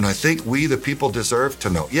And I think we, the people, deserve to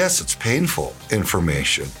know. Yes, it's painful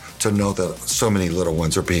information to know that so many little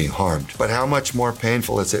ones are being harmed. But how much more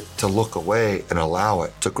painful is it to look away and allow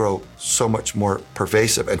it to grow so much more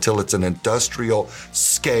pervasive until it's an industrial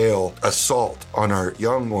scale assault on our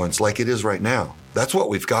young ones like it is right now? That's what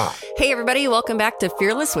we've got. Hey, everybody. Welcome back to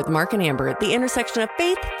Fearless with Mark and Amber, the intersection of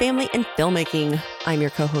faith, family, and filmmaking. I'm your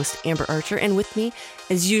co-host, Amber Archer, and with me,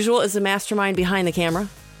 as usual, is the mastermind behind the camera,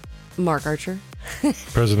 Mark Archer.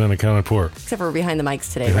 President accounted for. Except for behind the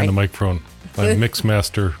mics today, behind right? the microphone. I'm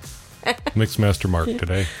Mixmaster Mark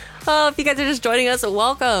today. Oh, if you guys are just joining us,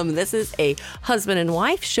 welcome. This is a husband and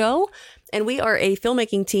wife show, and we are a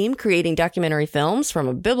filmmaking team creating documentary films from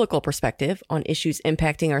a biblical perspective on issues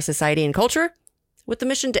impacting our society and culture, with the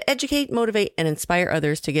mission to educate, motivate, and inspire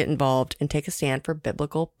others to get involved and take a stand for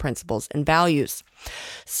biblical principles and values.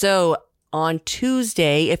 So on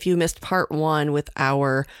Tuesday, if you missed part one with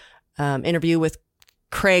our interview with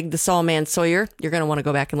Craig the Saw Man Sawyer, you're going to want to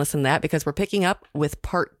go back and listen to that because we're picking up with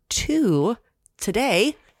part two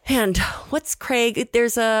today. And what's Craig?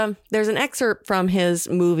 There's an excerpt from his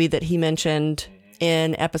movie that he mentioned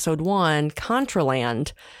in episode 1,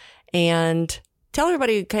 Contraland, and tell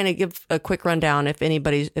everybody, kind of give a quick rundown if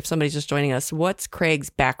somebody's just joining us. What's Craig's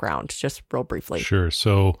background, just real briefly? Sure.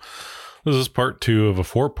 So this is part 2 of a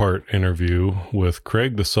 4-part interview with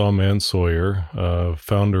Craig the Sawman Sawyer,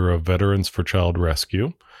 founder of Veterans for Child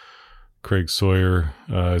Rescue. Craig Sawyer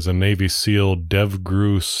is a Navy SEAL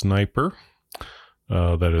DevGru sniper.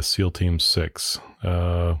 That is SEAL Team 6.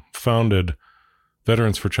 Founded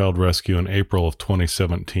Veterans for Child Rescue in April of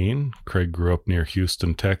 2017. Craig grew up near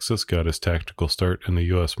Houston, Texas, got his tactical start in the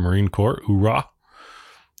U.S. Marine Corps. Hoorah!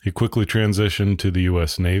 He quickly transitioned to the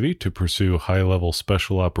U.S. Navy to pursue high-level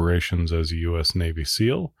special operations as a U.S. Navy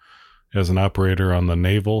SEAL. As an operator on the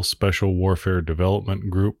Naval Special Warfare Development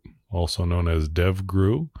Group, also known as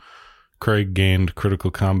DevGru, Craig gained critical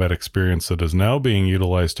combat experience that is now being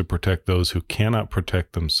utilized to protect those who cannot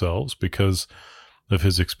protect themselves. Because of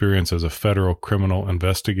his experience as a federal criminal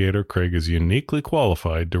investigator, Craig is uniquely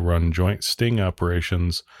qualified to run joint sting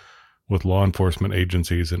operations with law enforcement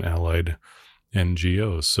agencies and allied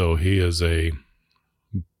NGOs. So he is a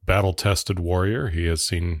battle-tested warrior. He has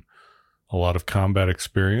seen a lot of combat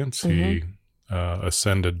experience. Mm-hmm. He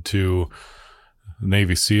ascended to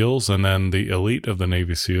Navy SEALs, and then the elite of the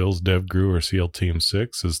Navy SEALs, DevGru or SEAL Team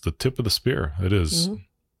 6, is the tip of the spear. It is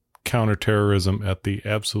counterterrorism at the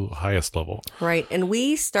absolute highest level. Right. And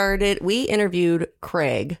we interviewed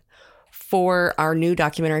Craig for our new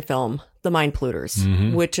documentary film, The Mind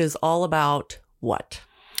Polluters, which is all about what?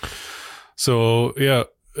 So, yeah,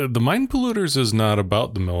 The Mind Polluters is not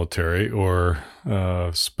about the military or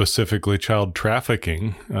specifically child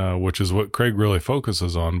trafficking, which is what Craig really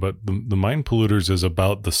focuses on. But the Mind Polluters is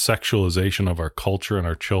about the sexualization of our culture and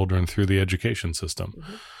our children through the education system.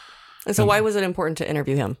 Mm-hmm. And so why was it important to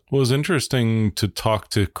interview him? Well, it was interesting to talk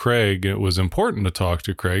to Craig. It was important to talk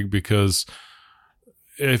to Craig because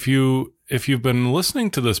if you've been listening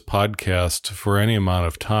to this podcast for any amount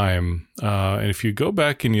of time, and if you go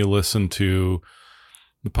back and you listen to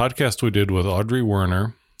the podcast we did with Audrey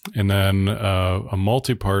Werner, and then a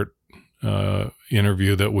multi-part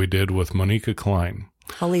interview that we did with Monica Klein.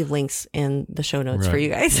 I'll leave links in the show notes for you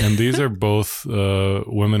guys. And these are both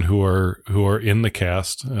women who are in the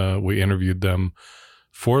cast. We interviewed them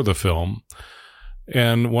for the film.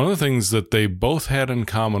 And one of the things that they both had in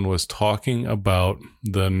common was talking about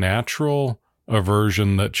the natural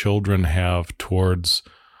aversion that children have towards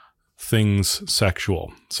things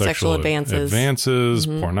sexual advances,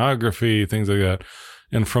 pornography, things like that.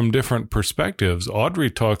 And from different perspectives, Audrey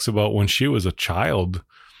talks about when she was a child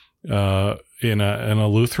in a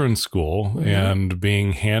Lutheran school and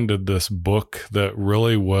being handed this book that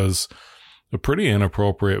really was a pretty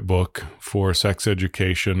inappropriate book for sex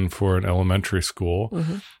education for an elementary school,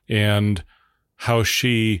 and how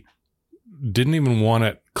she didn't even want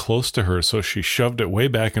it close to her. So she shoved it way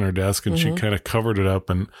back in her desk and she kind of covered it up.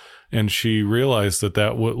 And she realized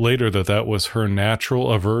that was her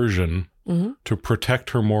natural aversion to protect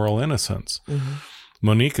her moral innocence.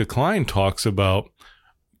 Monica Klein talks about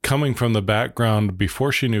coming from the background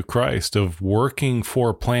before she knew Christ of working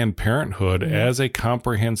for Planned Parenthood as a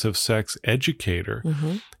comprehensive sex educator,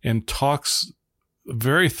 and talks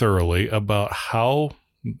very thoroughly about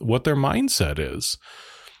what their mindset is.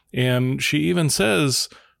 And she even says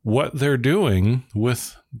what they're doing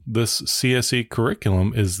with this CSE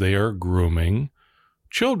curriculum is they are grooming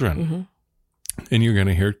children. And you're going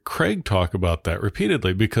to hear Craig talk about that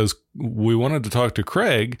repeatedly, because we wanted to talk to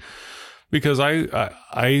Craig because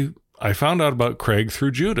I found out about Craig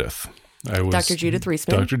through Judith. I was Dr. Judith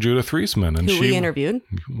Reisman. Dr. Judith Reisman. And who we interviewed.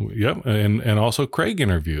 Yep. And also Craig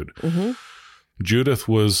interviewed. Mm-hmm. Judith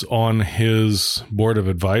was on his board of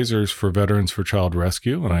advisors for Veterans for Child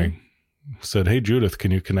Rescue. And I said, hey, Judith,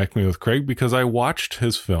 can you connect me with Craig? Because I watched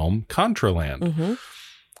his film, Contraland. Mm-hmm.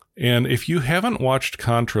 And if you haven't watched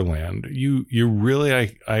Contraland, you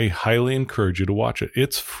really, I highly encourage you to watch it.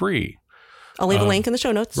 It's free. I'll leave a link in the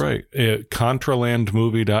show notes. Right.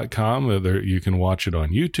 Contralandmovie.com. There, you can watch it on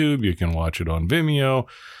YouTube. You can watch it on Vimeo.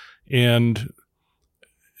 And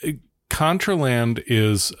Contraland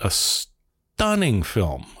is a stunning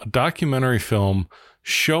film, a documentary film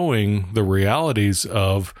showing the realities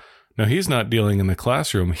of, now he's not dealing in the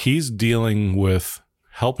classroom. He's dealing with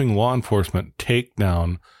helping law enforcement take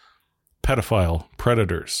down pedophile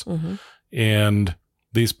predators. Mm-hmm. And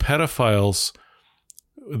these pedophiles,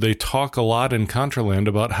 they talk a lot in Contraland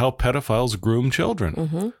about how pedophiles groom children.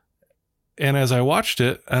 Mm-hmm. And as I watched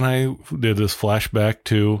it, and I did this flashback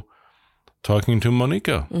to talking to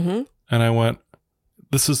Monica, Mm-hmm. and I went,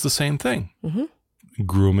 this is the same thing. Mm-hmm.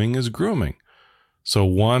 Grooming is grooming. So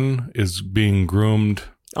one is being groomed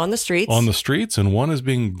on the streets, and one is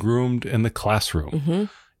being groomed in the classroom. Mm-hmm.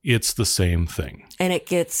 It's the same thing. And it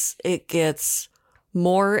gets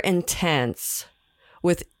more intense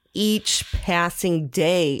with each passing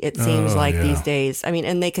day, it seems these days. I mean,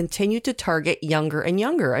 and they continue to target younger and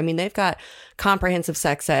younger. I mean, they've got comprehensive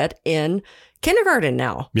sex ed in kindergarten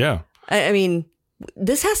now. Yeah. I mean,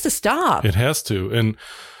 this has to stop. It has to. And,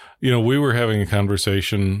 we were having a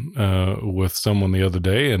conversation with someone the other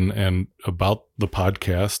day and about the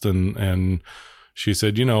podcast and she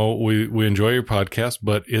said, we enjoy your podcast,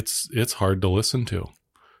 but it's hard to listen to.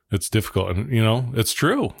 It's difficult. And, it's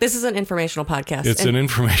true. This is an informational podcast. It's an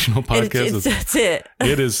informational podcast. That's it.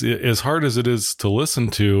 It is as hard as it is to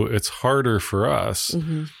listen to. It's harder for us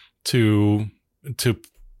to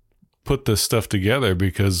put this stuff together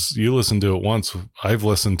because you listen to it once. I've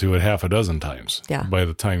listened to it half a dozen times by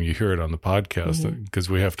the time you hear it on the podcast because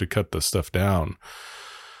we have to cut this stuff down.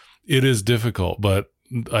 It is difficult, but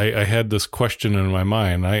I had this question in my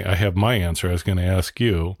mind. I have my answer. I was going to ask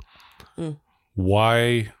you,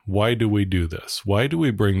 why do we do this? Why do we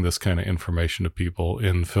bring this kind of information to people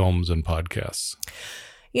in films and podcasts?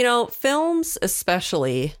 Films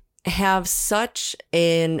especially have such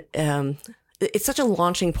it's such a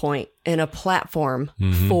launching point and a platform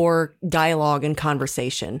for dialogue and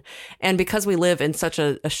conversation. And because we live in such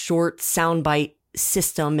a short soundbite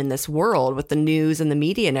system in this world with the news and the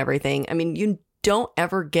media and everything, I mean, you don't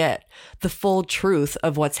ever get the full truth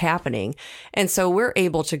of what's happening. And so we're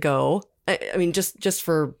able to go, I mean, just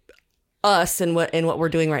for us and what we're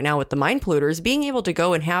doing right now with the Mind Polluters, being able to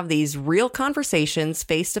go and have these real conversations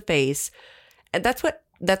face to face. And that's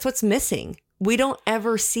what's missing. We don't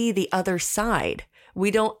ever see the other side.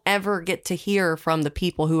 We don't ever get to hear from the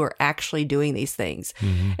people who are actually doing these things.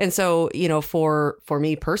 Mm-hmm. And so, for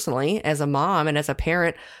me personally, as a mom and as a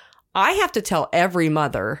parent, I have to tell every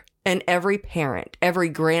mother and every parent, every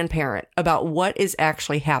grandparent about what is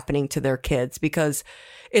actually happening to their kids because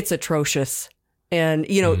it's atrocious. And,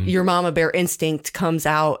 your mama bear instinct comes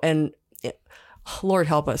out and Lord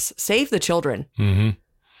help us, save the children. Mm-hmm.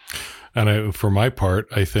 And for my part,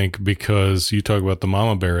 I think because you talk about the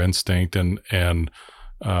mama bear instinct and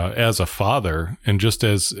as a father, and just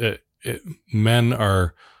as men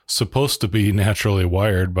are supposed to be naturally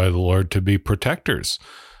wired by the Lord to be protectors,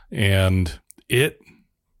 and it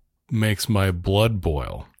makes my blood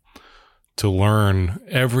boil to learn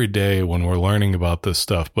every day when we're learning about this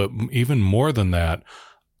stuff. But even more than that,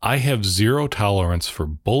 I have zero tolerance for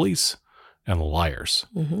bullies and liars.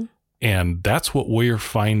 Mm-hmm. And that's what we're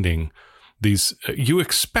finding. You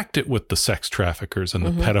expect it with the sex traffickers and the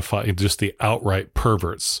pedophile, just the outright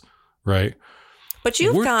perverts, right? But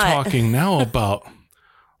we're talking now about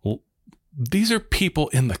these are people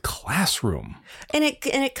in the classroom, and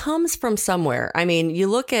it comes from somewhere. I mean, you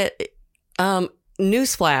look at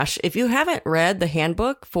newsflash. If you haven't read the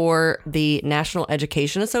handbook for the National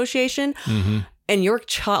Education Association, and your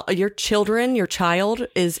child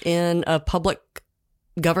is in a public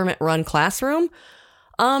government-run classroom,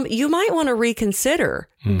 you might want to reconsider.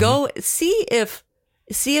 Go see if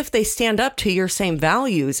they stand up to your same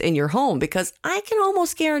values in your home, because I can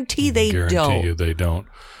almost guarantee they don't. Guarantee you they don't.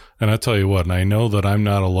 And I tell you what, and I know that I'm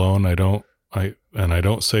not alone. I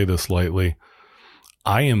don't say this lightly.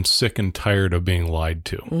 I am sick and tired of being lied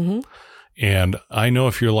to. Mm-hmm. And I know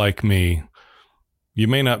if you're like me, you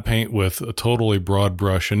may not paint with a totally broad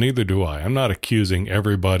brush, and neither do I. I'm not accusing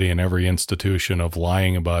everybody in every institution of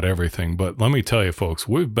lying about everything. But let me tell you, folks,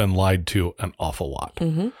 we've been lied to an awful lot.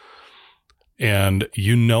 Mm-hmm. And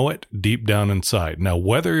you know it deep down inside. Now,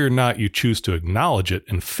 whether or not you choose to acknowledge it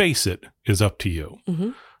and face it is up to you.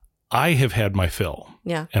 Mm-hmm. I have had my fill.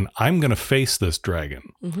 Yeah. And I'm going to face this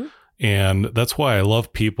dragon. Mm-hmm. And that's why I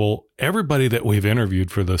love people, everybody that we've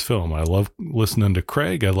interviewed for this film. I love listening to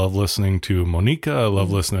Craig. I love listening to Monica. I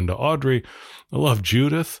love listening to Audrey. I love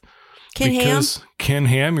Judith. Ken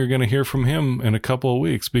Ham, you're going to hear from him in a couple of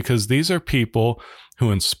weeks, because these are people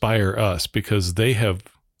who inspire us, because they have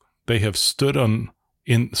stood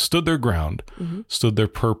their ground, mm-hmm. stood their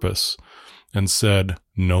purpose, and said,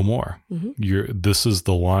 no more. Mm-hmm. This is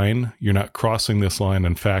the line. You're not crossing this line.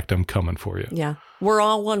 In fact, I'm coming for you. Yeah. We're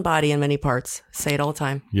all one body in many parts. Say it all the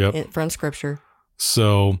time. Yep. From scripture.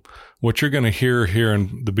 So what you're going to hear here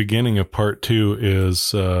in the beginning of part 2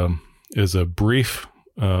 is a brief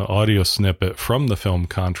audio snippet from the film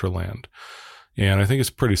Contraland. And I think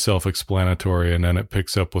it's pretty self-explanatory. And then it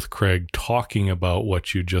picks up with Craig talking about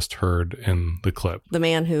what you just heard in the clip. The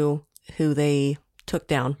man who they took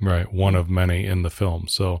down. Right. One of many in the film.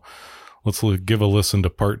 So let's give a listen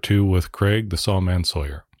to part 2 with Craig, the Sawman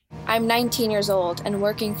Sawyer. I'm 19 years old and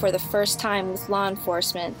working for the first time with law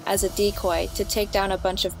enforcement as a decoy to take down a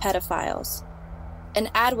bunch of pedophiles. An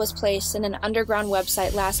ad was placed in an underground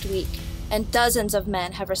website last week, and dozens of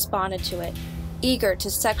men have responded to it, eager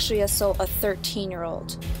to sexually assault a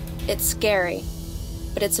 13-year-old. It's scary,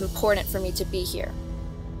 but it's important for me to be here.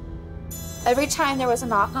 Every time there was a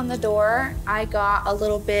knock on the door, I got a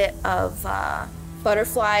little bit of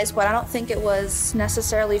butterflies, but I don't think it was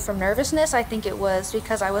necessarily from nervousness. I think it was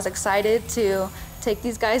because I was excited to take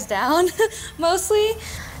these guys down, mostly.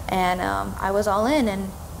 And I was all in, and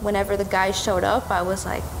whenever the guys showed up, I was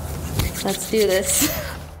like, let's do this.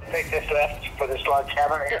 Take this left for this large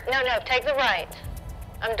hammer here. No, take the right.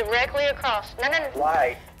 I'm directly across. No.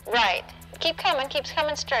 Right. Right. Keep coming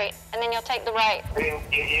straight, and then you'll take the right. You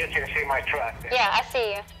can see my truck there. Yeah, I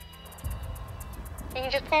see you. You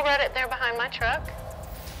can just pull right up there behind my truck.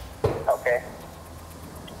 Okay.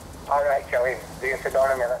 All right, Kelly. See you at the door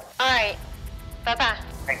in a minute. All right. Bye-bye.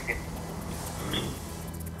 Thank you.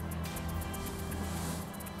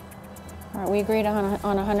 All right, we agreed on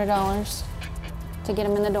 $100 to get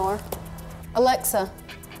him in the door. Alexa,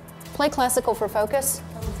 play classical for focus.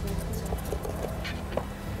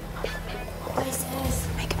 What is this?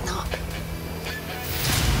 Make him knock.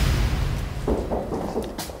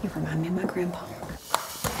 You remind me of my grandpa.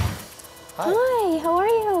 Hi, how are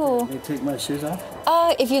you? Can I take my shoes off?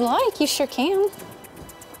 If you like, you sure can.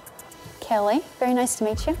 Kelly, very nice to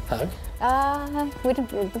meet you. Hug? We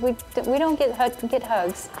don't get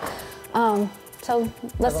hugs. So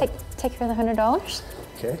let's take care of the $100.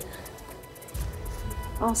 Okay.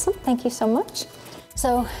 Awesome, thank you so much.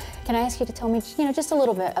 So, can I ask you to tell me, just a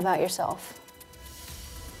little bit about yourself?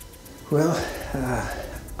 Well,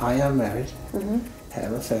 I am married,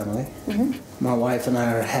 have a family. My wife and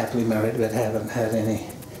I are happily married, but haven't had any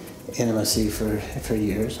intimacy for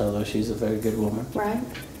years, although she's a very good woman. Right.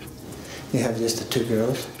 You have just the 2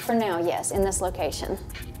 girls? For now, yes, in this location.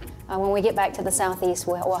 When we get back to the southeast,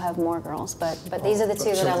 we'll have more girls, but these are the 2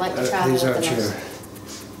 that I like to travel with the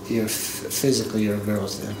most. These aren't physically your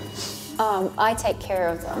girls then? I take care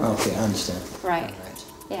of them. Okay, I understand. Right.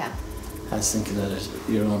 Yeah. I was thinking that as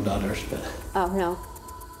your own daughters, but... Oh, no.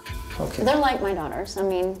 Okay. They're like my daughters. I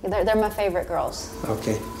mean, they're my favorite girls.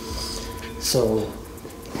 Okay. So,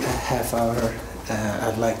 a half hour,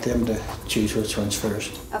 I'd like them to choose which one's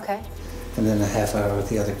first. Okay. And then a half hour with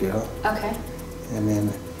the other girl. Okay. And then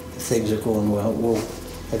if things are going well, we'll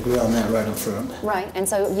agree on that right up front. Right, and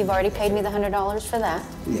so you've already paid me the $100 for that?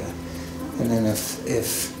 Yeah. And then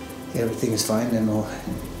if everything's fine, then we'll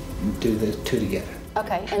do the 2 together.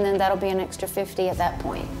 Okay, and then that'll be an extra $50 at that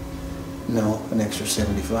point? No, an extra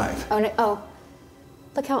 $75. Oh,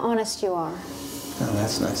 look how honest you are. Oh,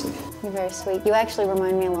 that's nice of you. You're very sweet. You actually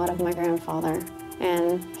remind me a lot of my grandfather,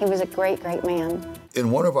 and he was a great, great man.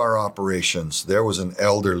 In one of our operations, there was an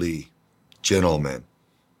elderly gentleman.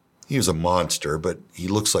 He was a monster, but he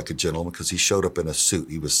looks like a gentleman because he showed up in a suit.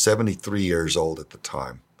 He was 73 years old at the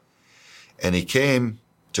time. And he came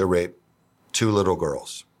to rape 2 little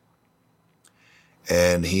girls.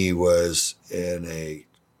 And he was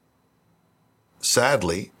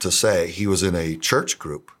sadly to say, he was in a church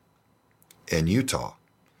group in Utah.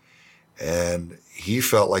 And he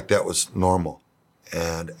felt like that was normal.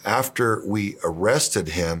 And after we arrested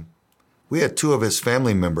him, we had 2 of his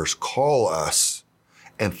family members call us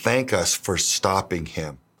and thank us for stopping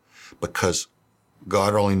him, because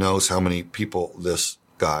God only knows how many people this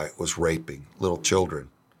guy was raping, little children.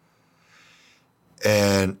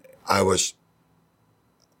 And I was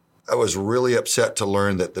I was really upset to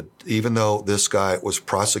learn that even though this guy was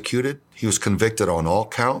prosecuted, he was convicted on all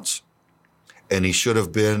counts, and he should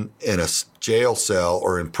have been in a jail cell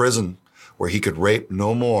or in prison where he could rape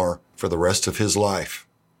no more for the rest of his life.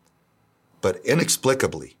 But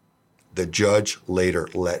inexplicably, the judge later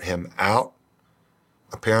let him out,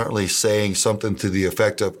 apparently saying something to the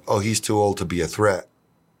effect of, oh, he's too old to be a threat.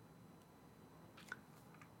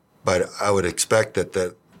 But I would expect that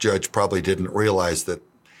the judge probably didn't realize that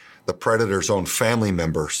the predator's own family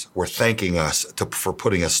members were thanking us for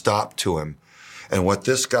putting a stop to him. And what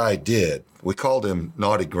this guy did, we called him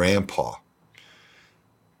Naughty Grandpa,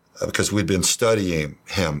 because we'd been studying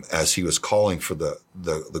him as he was calling for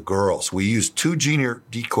the girls. We used 2 junior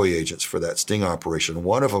decoy agents for that sting operation.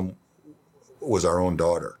 One of them was our own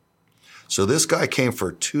daughter. So this guy came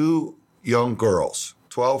for 2 young girls,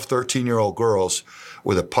 12, 13-year-old girls,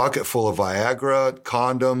 with a pocket full of Viagra,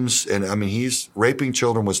 condoms, and I mean, raping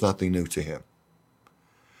children was nothing new to him.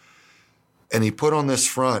 And he put on this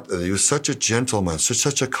front that he was such a gentleman,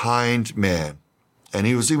 such a kind man. And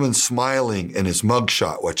he was even smiling in his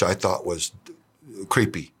mugshot, which I thought was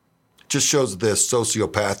creepy. Just shows this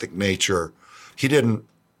sociopathic nature. He didn't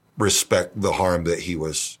appreciate the harm that he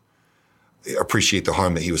was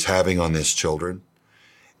having on his children.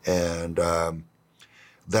 And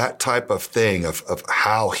that type of thing of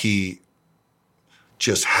how he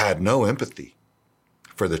just had no empathy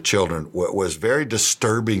for the children was very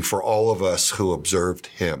disturbing for all of us who observed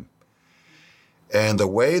him. And the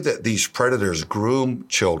way that these predators groom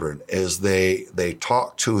children is they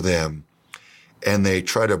talk to them and they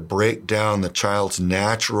try to break down the child's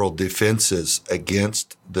natural defenses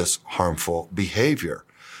against this harmful behavior.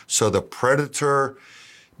 So the predator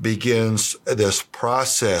begins this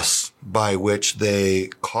process by which they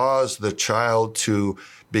cause the child to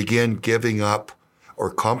begin giving up or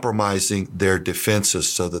compromising their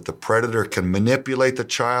defenses so that the predator can manipulate the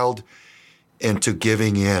child into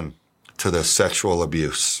giving in to the sexual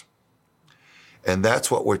abuse. And that's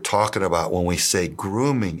what we're talking about when we say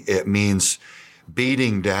grooming. It means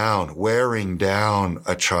beating down, wearing down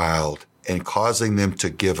a child and causing them to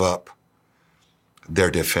give up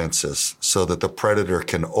their defenses so that the predator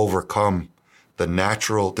can overcome the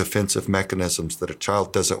natural defensive mechanisms that a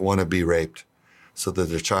child doesn't want to be raped, so that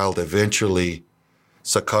the child eventually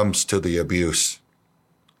succumbs to the abuse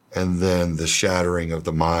and then the shattering of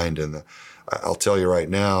the mind. And I'll tell you right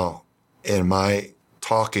now, in my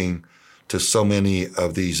talking to so many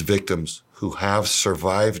of these victims who have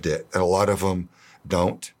survived it, and a lot of them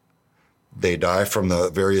don't, they die from the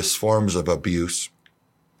various forms of abuse,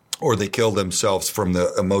 or they kill themselves from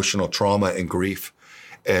the emotional trauma and grief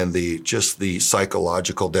and the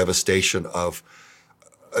psychological devastation of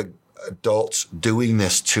adults doing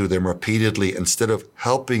this to them repeatedly instead of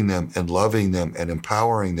helping them and loving them and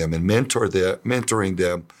empowering them and mentoring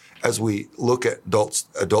them. As we look at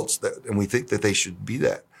adults and we think that they should be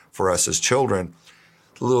that for us as children,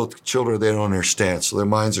 the little children, they don't understand. So their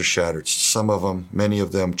minds are shattered. Some of them, many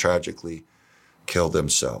of them tragically kill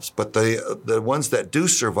themselves. But the ones that do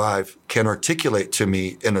survive can articulate to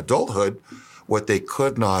me in adulthood what they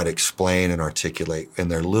could not explain and articulate in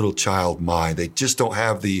their little child mind. They just don't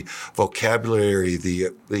have the vocabulary,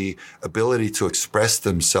 the ability to express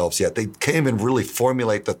themselves yet. They can't even really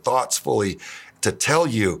formulate the thoughts fully to tell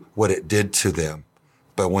you what it did to them.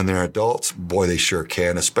 But when they're adults, boy, they sure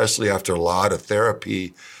can, especially after a lot of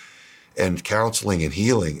therapy and counseling and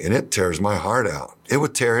healing. And it tears my heart out. It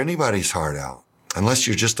would tear anybody's heart out, unless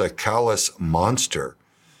you're just a callous monster.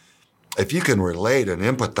 If you can relate and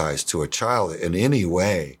empathize to a child in any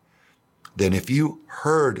way, then if you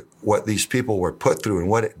heard what these people were put through and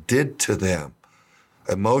what it did to them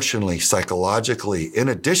emotionally, psychologically, in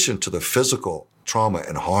addition to the physical trauma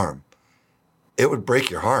and harm, it would break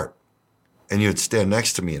your heart, and you'd stand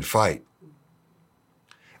next to me and fight.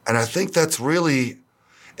 And I think that's really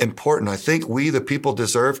important. I think we, the people,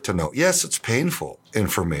 deserve to know. Yes, it's painful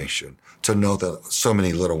information to know that so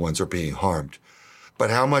many little ones are being harmed. But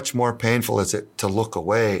how much more painful is it to look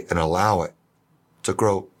away and allow it to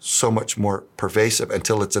grow so much more pervasive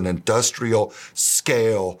until it's an industrial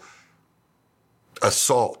scale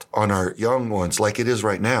assault on our young ones like it is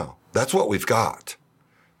right now? That's what we've got.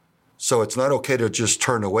 So it's not okay to just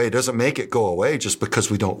turn away. It doesn't make it go away just because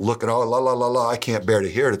we don't look at, oh, la, la, la, la, I can't bear to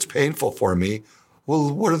hear it. It's painful for me.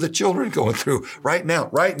 Well, what are the children going through right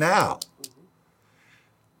now?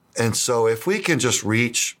 And so if we can just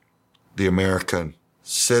reach the American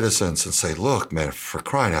citizens and say, look, man, for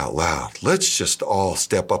crying out loud, let's just all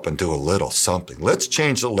step up and do a little something. Let's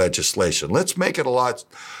change the legislation. Let's make it a lot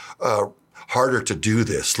harder to do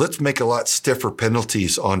this. Let's make a lot stiffer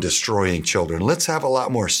penalties on destroying children. Let's have a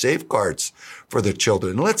lot more safeguards for the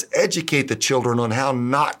children. Let's educate the children on how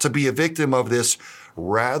not to be a victim of this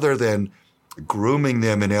rather than grooming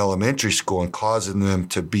them in elementary school and causing them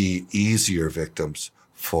to be easier victims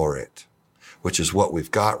for it, which is what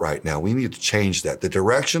we've got right now. We need to change that. The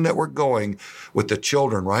direction that we're going with the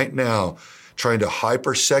children right now, trying to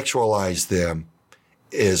hypersexualize them,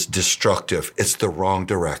 is destructive. It's the wrong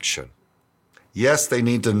direction. Yes, they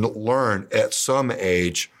need to learn at some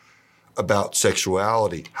age about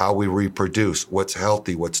sexuality, how we reproduce, what's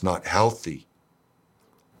healthy, what's not healthy.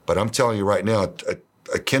 But I'm telling you right now,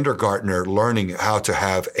 a kindergartner learning how to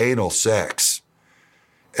have anal sex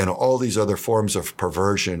and all these other forms of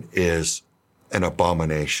perversion is an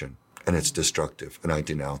abomination, and it's destructive, and I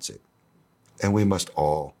denounce it. And we must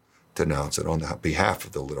all denounce it on behalf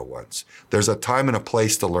of the little ones. There's a time and a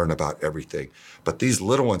place to learn about everything, but these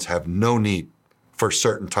little ones have no need for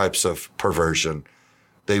certain types of perversion.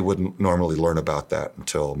 They wouldn't normally learn about that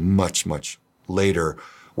until much, much later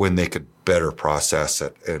when they could better process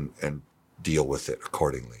it and deal with it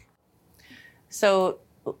accordingly. So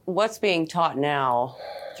what's being taught now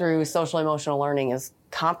through social emotional learning is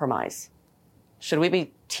compromise. Should we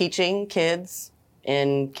be teaching kids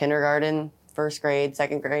in kindergarten, first grade,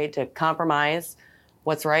 second grade to compromise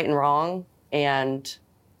what's right and wrong and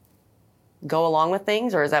go along with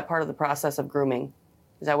things? Or is that part of the process of grooming?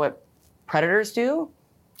 Is that what predators do?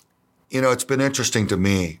 You know, it's been interesting to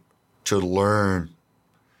me to learn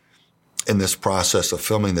in this process of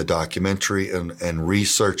filming the documentary and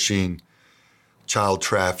researching child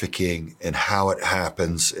trafficking and how it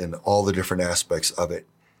happens and all the different aspects of it.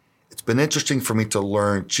 It's been interesting for me to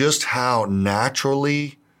learn just how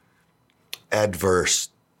naturally adverse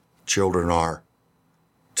children are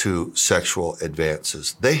to sexual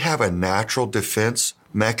advances. They have a natural defense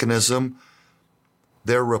mechanism.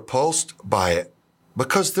 They're repulsed by it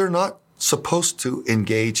because they're not supposed to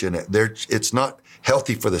engage in it. It's not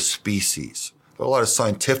healthy for the species. There are a lot of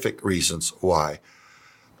scientific reasons why,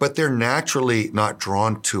 but they're naturally not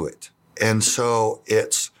drawn to it. And so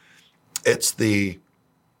it's the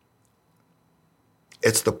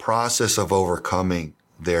process of overcoming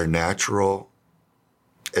their natural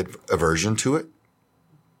aversion to it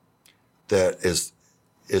that is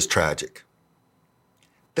tragic.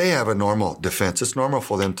 They have a normal defense. It's normal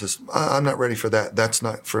for them to, I'm not ready for that. That's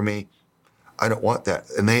not for me. I don't want that.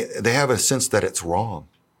 And they have a sense that it's wrong.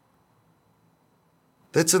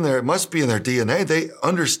 That's in there. It must be in their DNA. They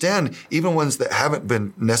understand, even ones that haven't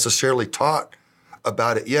been necessarily taught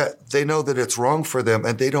about it yet, they know that it's wrong for them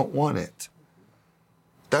and they don't want it.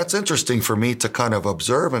 That's interesting for me to kind of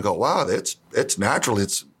observe and go, wow, it's natural.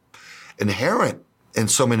 It's inherent in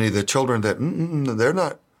so many of the children that they're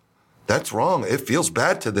not, that's wrong. It feels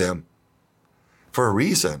bad to them for a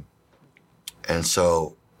reason. And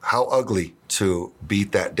so how ugly to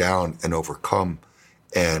beat that down and overcome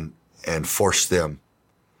and force them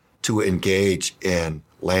to engage in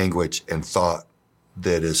language and thought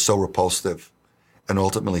that is so repulsive and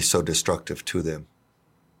ultimately so destructive to them.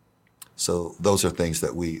 So those are things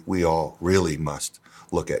that we all really must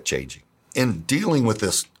look at changing. In dealing with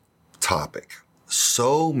this topic,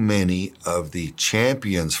 so many of the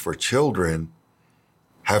champions for children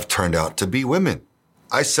have turned out to be women.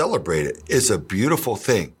 I celebrate it. It's a beautiful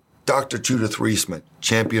thing. Dr. Judith Reisman,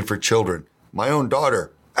 champion for children. My own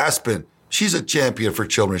daughter, Aspen, she's a champion for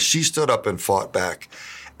children. She stood up and fought back.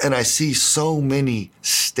 And I see so many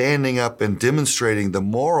standing up and demonstrating the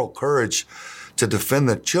moral courage to defend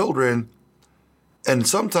the children. And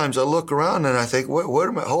sometimes I look around and I think, wait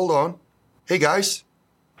a minute, hold on. Hey guys,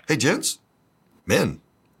 hey gents, men,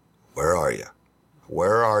 where are you?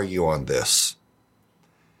 Where are you on this?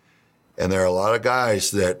 And there are a lot of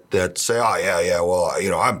guys that say, oh yeah, well, you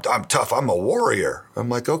know, I'm tough, I'm a warrior. I'm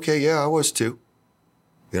like, okay, yeah, I was too.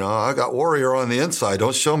 You know, I got warrior on the inside.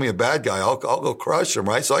 Don't show me a bad guy. I'll go crush him,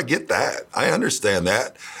 right? So I get that. I understand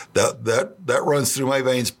that. That runs through my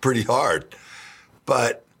veins pretty hard.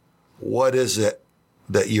 But what is it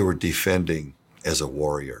that you were defending as a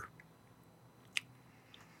warrior?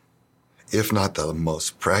 If not the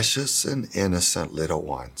most precious and innocent little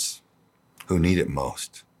ones who need it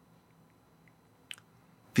most.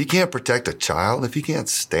 If you can't protect a child, if you can't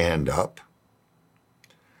stand up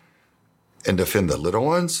and defend the little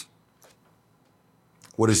ones,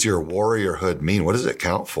 what does your warriorhood mean? What does it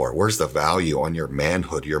count for? Where's the value on your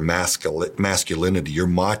manhood, your masculinity, your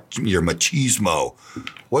machismo?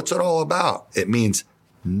 What's it all about? It means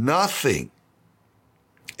nothing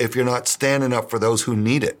if you're not standing up for those who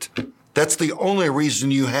need it. That's the only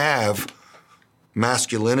reason you have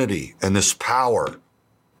masculinity and this power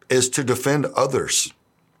is to defend others.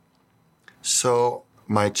 So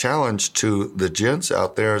my challenge to the gents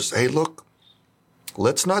out there is, hey, look,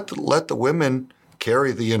 let's not let the women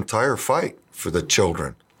carry the entire fight for the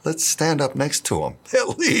children. Let's stand up next to them,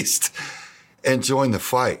 at least, and join the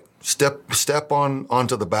fight. Step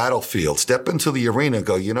onto the battlefield. Step into the arena and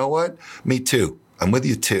go, you know what? Me too. I'm with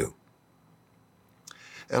you too.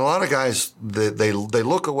 And a lot of guys, they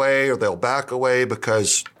look away or they'll back away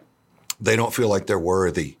because they don't feel like they're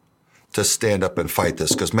worthy to stand up and fight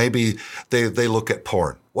this, because maybe they look at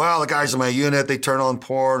porn. Well, the guys in my unit, they turn on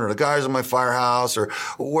porn, or the guys in my firehouse or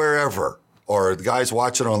wherever, or the guys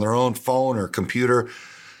watch it on their own phone or computer.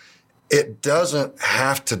 It doesn't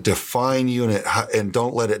have to define you, and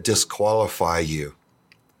don't let it disqualify you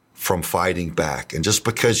from fighting back. And just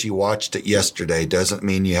because you watched it yesterday doesn't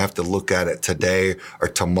mean you have to look at it today or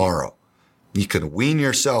tomorrow. You can wean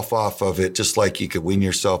yourself off of it just like you could wean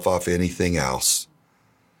yourself off anything else.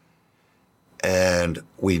 And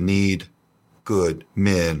we need good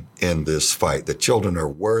men in this fight. The children are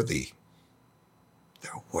worthy.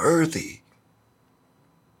 They're worthy.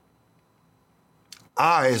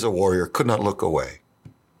 I, as a warrior, could not look away.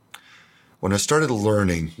 When I started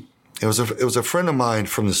learning, it was a friend of mine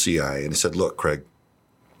from the CIA, and he said, look, Craig,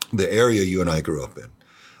 the area you and I grew up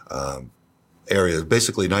in, area,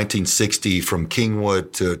 basically 1960 from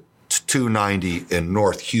Kingwood to 290 in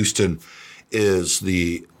North Houston, is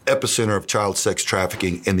the epicenter of child sex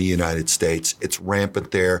trafficking in the United States. It's rampant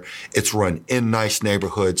there. It's run in nice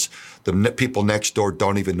neighborhoods. The people next door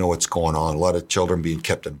don't even know what's going on. A lot of children being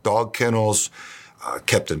kept in dog kennels,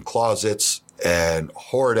 kept in closets, and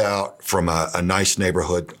hoard out from a nice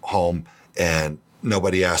neighborhood home, and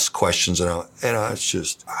nobody asks questions. And it's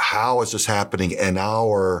just, how is this happening in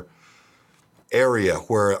our area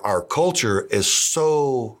where our culture is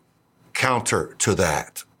so counter to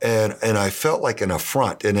that? And I felt like an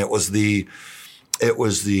affront. And it was the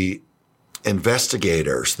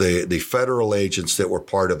investigators, the federal agents that were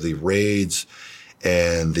part of the raids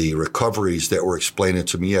and the recoveries that were explaining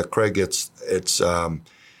to me, yeah, Craig, it's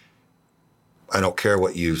I don't care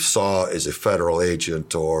what you saw as a federal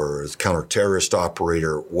agent or as a counter-terrorist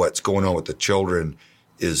operator. What's going on with the children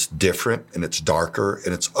is different, and it's darker,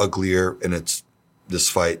 and it's uglier, and this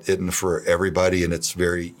fight isn't for everybody, and it's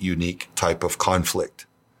very unique type of conflict.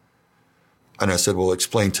 And I said, well,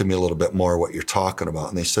 explain to me a little bit more what you're talking about.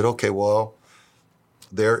 And they said, okay, well,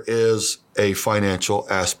 there is a financial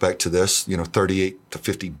aspect to this. You know, $38 to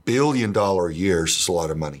 $50 billion a year is a lot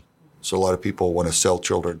of money. So a lot of people want to sell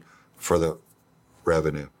children for the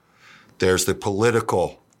revenue. There's the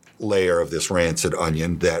political layer of this rancid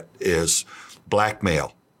onion that is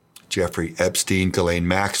blackmail. Jeffrey Epstein, Ghislaine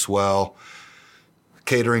Maxwell,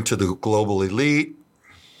 catering to the global elite,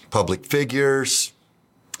 public figures,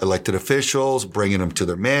 elected officials, bringing them to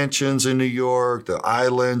their mansions in New York, the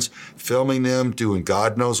islands, filming them, doing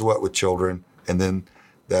God knows what with children, and then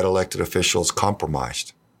that elected official is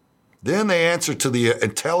compromised. Then they answer to the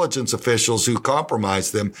intelligence officials who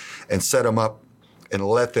compromised them and set them up and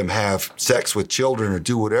let them have sex with children or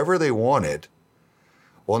do whatever they wanted.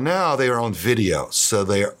 Well, now they are on video, so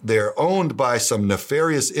they're owned by some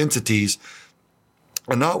nefarious entities,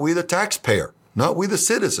 and not we the taxpayer, not we the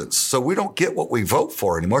citizens. So we don't get what we vote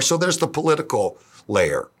for anymore. So there's the political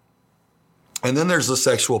layer. And then there's the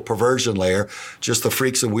sexual perversion layer, just the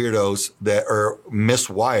freaks and weirdos that are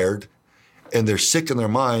miswired, and they're sick in their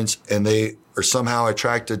minds, and they are somehow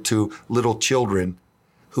attracted to little children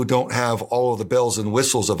who don't have all of the bells and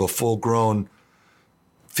whistles of a full-grown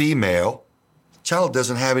female. Child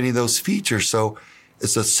doesn't have any of those features. So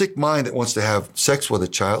it's a sick mind that wants to have sex with a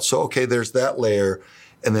child. So, okay, there's that layer.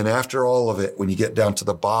 And then after all of it, when you get down to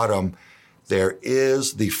the bottom, there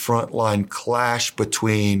is the frontline clash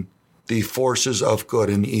between the forces of good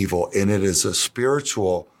and evil. And it is a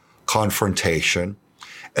spiritual confrontation.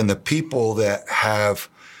 And the people that have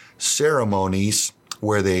ceremonies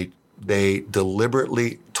where they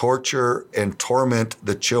deliberately torture and torment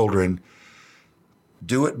the children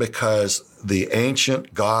do it because the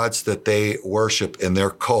ancient gods that they worship in their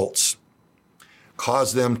cults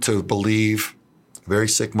cause them to believe, very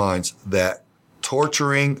sick minds, that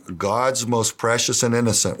torturing God's most precious and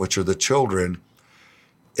innocent, which are the children,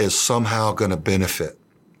 is somehow going to benefit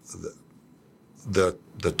the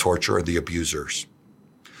torturer, the abusers.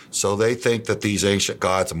 So they think that these ancient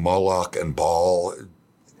gods, Moloch and Baal,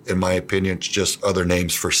 in my opinion, it's just other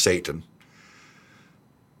names for Satan.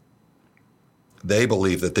 They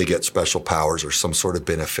believe that they get special powers or some sort of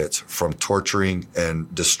benefits from torturing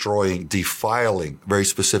and destroying, defiling, very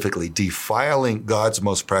specifically, defiling God's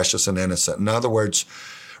most precious and innocent. In other words,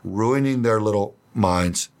 ruining their little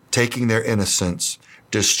minds, taking their innocence,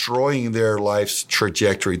 destroying their life's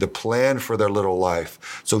trajectory, the plan for their little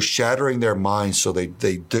life. So shattering their minds so they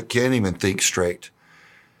can't even think straight.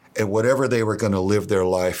 And whatever they were going to live their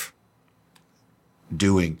life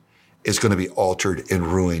doing is going to be altered and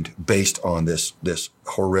ruined based on this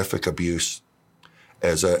horrific abuse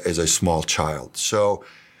as a small child. So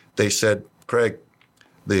they said, Craig,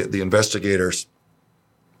 the investigators,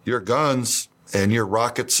 your guns and your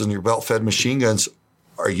rockets and your belt-fed machine guns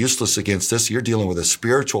are useless against this. You're dealing with a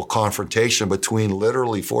spiritual confrontation between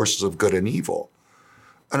literally forces of good and evil.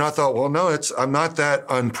 And I thought, well, no, I'm not that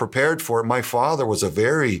unprepared for it. My father was a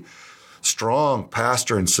very strong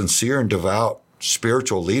pastor and sincere and devout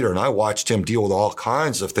spiritual leader. And I watched him deal with all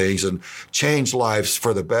kinds of things and change lives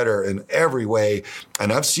for the better in every way.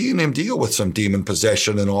 And I've seen him deal with some demon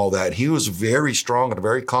possession and all that. He was very strong and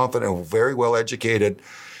very confident and very well educated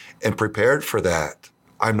and prepared for that.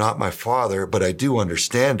 I'm not my father, but I do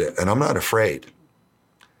understand it, and I'm not afraid.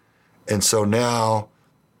 And so now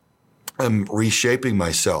I'm reshaping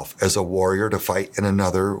myself as a warrior to fight in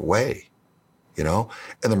another way, you know?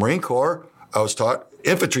 In the Marine Corps, I was taught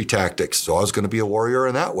infantry tactics, so I was going to be a warrior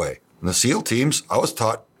in that way. In the SEAL teams, I was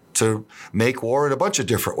taught to make war in a bunch of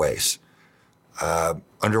different ways.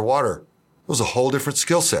 Underwater, it was a whole different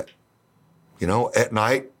skill set. You know, at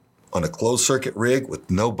night on a closed circuit rig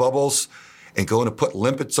with no bubbles, and going to put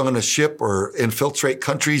limpets on a ship or infiltrate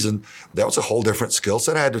countries. And that was a whole different skill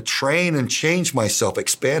set. I had to train and change myself,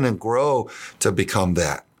 expand and grow to become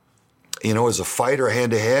that. You know, as a fighter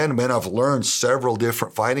hand-to-hand, man, I've learned several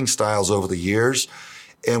different fighting styles over the years.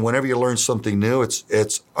 And whenever you learn something new,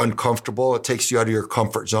 it's uncomfortable. It takes you out of your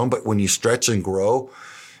comfort zone. But when you stretch and grow,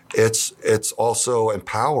 it's also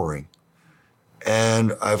empowering.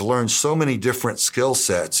 And I've learned so many different skill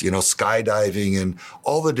sets, you know, skydiving and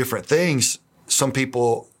all the different things. Some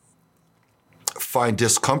people find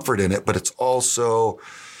discomfort in it, but it's also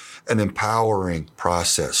an empowering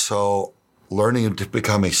process. So learning to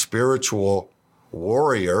become a spiritual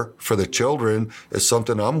warrior for the children is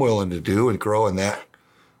something I'm willing to do and grow in that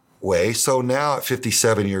way. So now at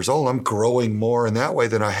 57 years old, I'm growing more in that way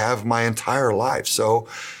than I have my entire life. So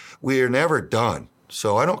we are never done.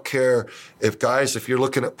 So I don't care if you're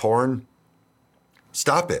looking at porn,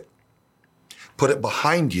 stop it. Put it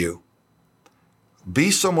behind you. Be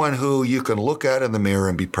someone who you can look at in the mirror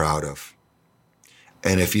and be proud of.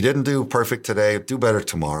 And if you didn't do perfect today, do better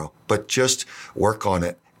tomorrow. But just work on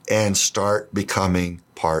it and start becoming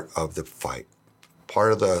part of the fight,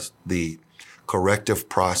 part of the corrective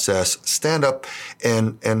process. Stand up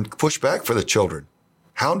and push back for the children.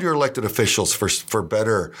 Hound your elected officials for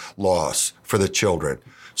better laws for the children.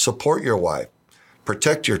 Support your wife.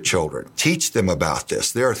 Protect your children. Teach them about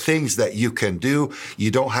this. There are things that you can do.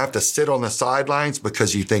 You don't have to sit on the sidelines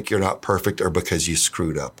because you think you're not perfect or because you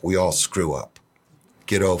screwed up. We all screw up.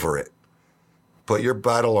 Get over it. Put your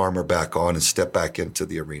battle armor back on and step back into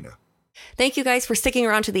the arena. Thank you guys for sticking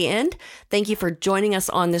around to the end. Thank you for joining us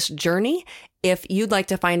on this journey. If you'd like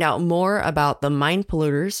to find out more about the Mind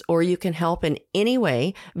Polluters, or you can help in any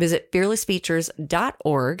way, visit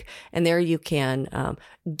fearlessfeatures.org, and there you can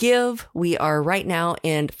give. We are right now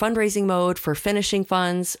in fundraising mode for finishing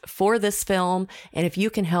funds for this film, and if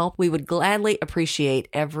you can help, we would gladly appreciate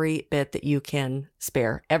every bit that you can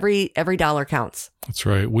spare. Every dollar counts. That's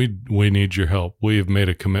right. We need your help. We've made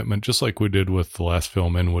a commitment, just like we did with the last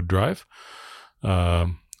film, Inwood Drive.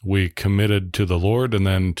 We committed to the Lord and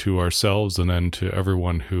then to ourselves and then to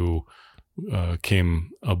everyone who came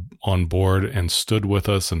on board and stood with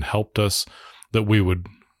us and helped us, that we would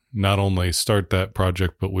not only start that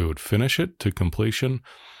project, but we would finish it to completion.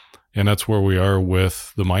 And that's where we are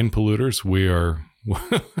with the Mind Polluters. We are,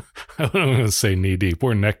 I don't want to say knee deep,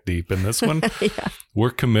 we're neck deep in this one. Yeah. We're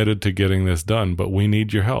committed to getting this done, but we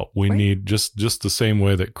need your help. We need just the same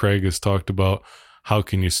way that Craig has talked about. How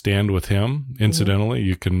can you stand with him? Incidentally,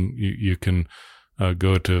 you can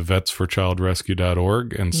go to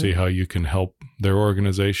vetsforchildrescue.org and see how you can help their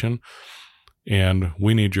organization. And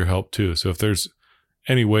we need your help too. So if there's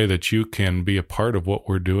any way that you can be a part of what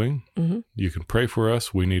we're doing, you can pray for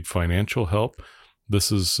us. We need financial help.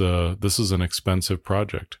 This is an expensive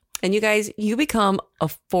project. And you guys, you become a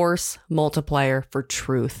force multiplier for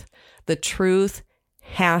truth. The truth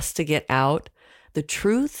has to get out. The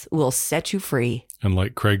truth will set you free. And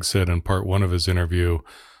like Craig said in part one of his interview,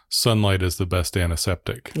 sunlight is the best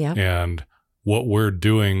antiseptic. Yeah. And what we're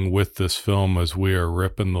doing with this film is we are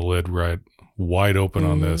ripping the lid right wide open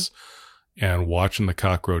on this and watching the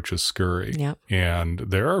cockroaches scurry. Yep. And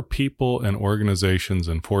there are people and organizations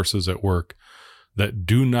and forces at work that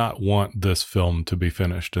do not want this film to be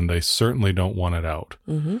finished, and they certainly don't want it out.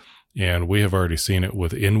 And we have already seen it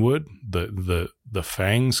with Inwood. The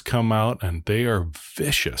fangs come out and they are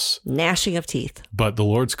vicious. Gnashing of teeth. But the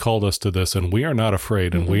Lord's called us to this, and we are not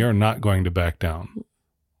afraid, and we are not going to back down.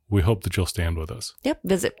 We hope that you'll stand with us. Yep.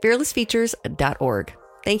 Visit fearlessfeatures.org.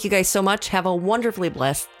 Thank you guys so much. Have a wonderfully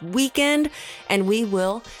blessed weekend. And we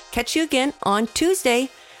will catch you again on Tuesday,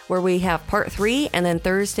 where we have part 3, and then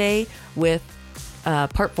Thursday with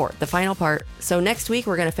part 4, the final part. So next week,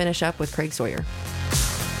 we're going to finish up with Craig Sawyer.